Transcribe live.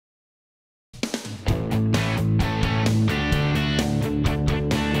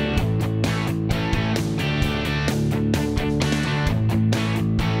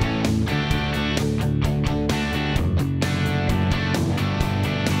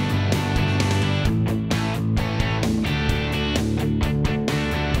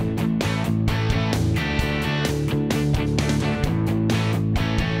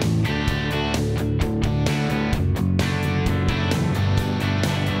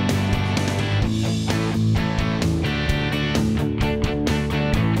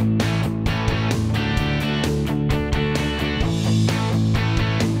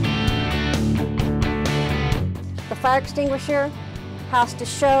fire extinguisher has to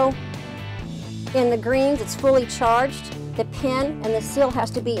show in the greens it's fully charged. The pin and the seal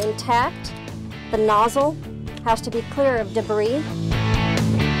has to be intact. The nozzle has to be clear of debris.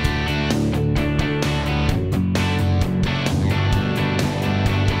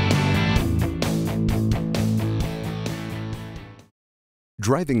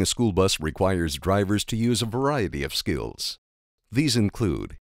 Driving a school bus requires drivers to use a variety of skills. These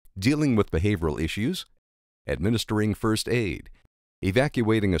include dealing with behavioral issues, administering first aid,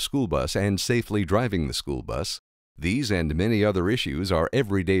 evacuating a school bus and safely driving the school bus. These and many other issues are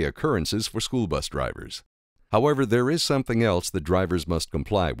everyday occurrences for school bus drivers. However, there is something else that drivers must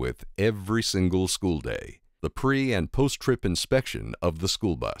comply with every single school day: the pre- and post-trip inspection of the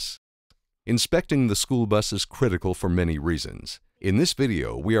school bus. Inspecting the school bus is critical for many reasons. In this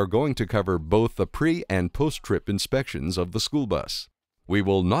video, we are going to cover both the pre- and post-trip inspections of the school bus. We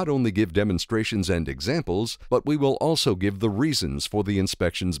will not only give demonstrations and examples, but we will also give the reasons for the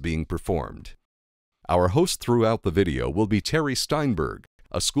inspections being performed. Our host throughout the video will be Terry Steinberg,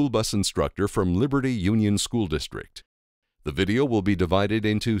 a school bus instructor from Liberty Union School District. The video will be divided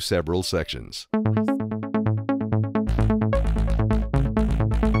into several sections.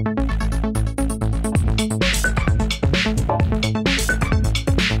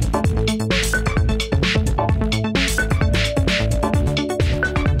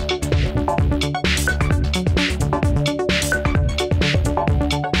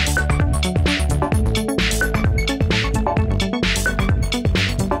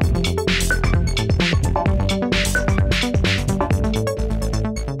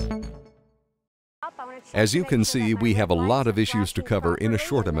 As you can see, we have a lot of issues to cover in a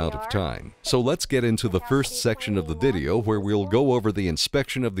short amount of time. So let's get into the first section of the video where we'll go over the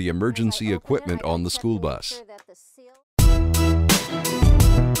inspection of the emergency equipment on the school bus.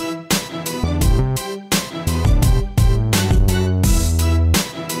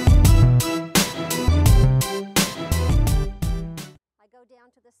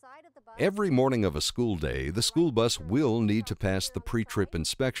 Every morning of a school day, the school bus will need to pass the pre-trip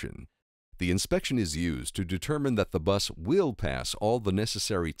inspection. The inspection is used to determine that the bus will pass all the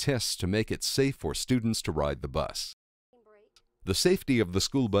necessary tests to make it safe for students to ride the bus. The safety of the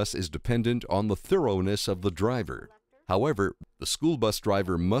school bus is dependent on the thoroughness of the driver. However, the school bus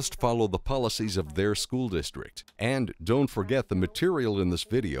driver must follow the policies of their school district. And don't forget, the material in this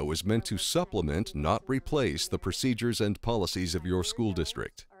video is meant to supplement, not replace, the procedures and policies of your school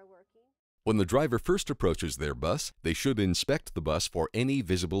district. When the driver first approaches their bus, they should inspect the bus for any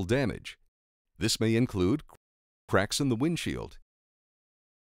visible damage. This may include cracks in the windshield,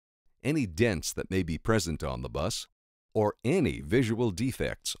 any dents that may be present on the bus, or any visual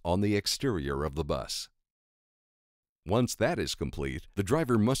defects on the exterior of the bus. Once that is complete, the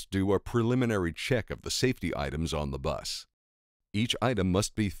driver must do a preliminary check of the safety items on the bus. Each item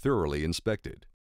must be thoroughly inspected.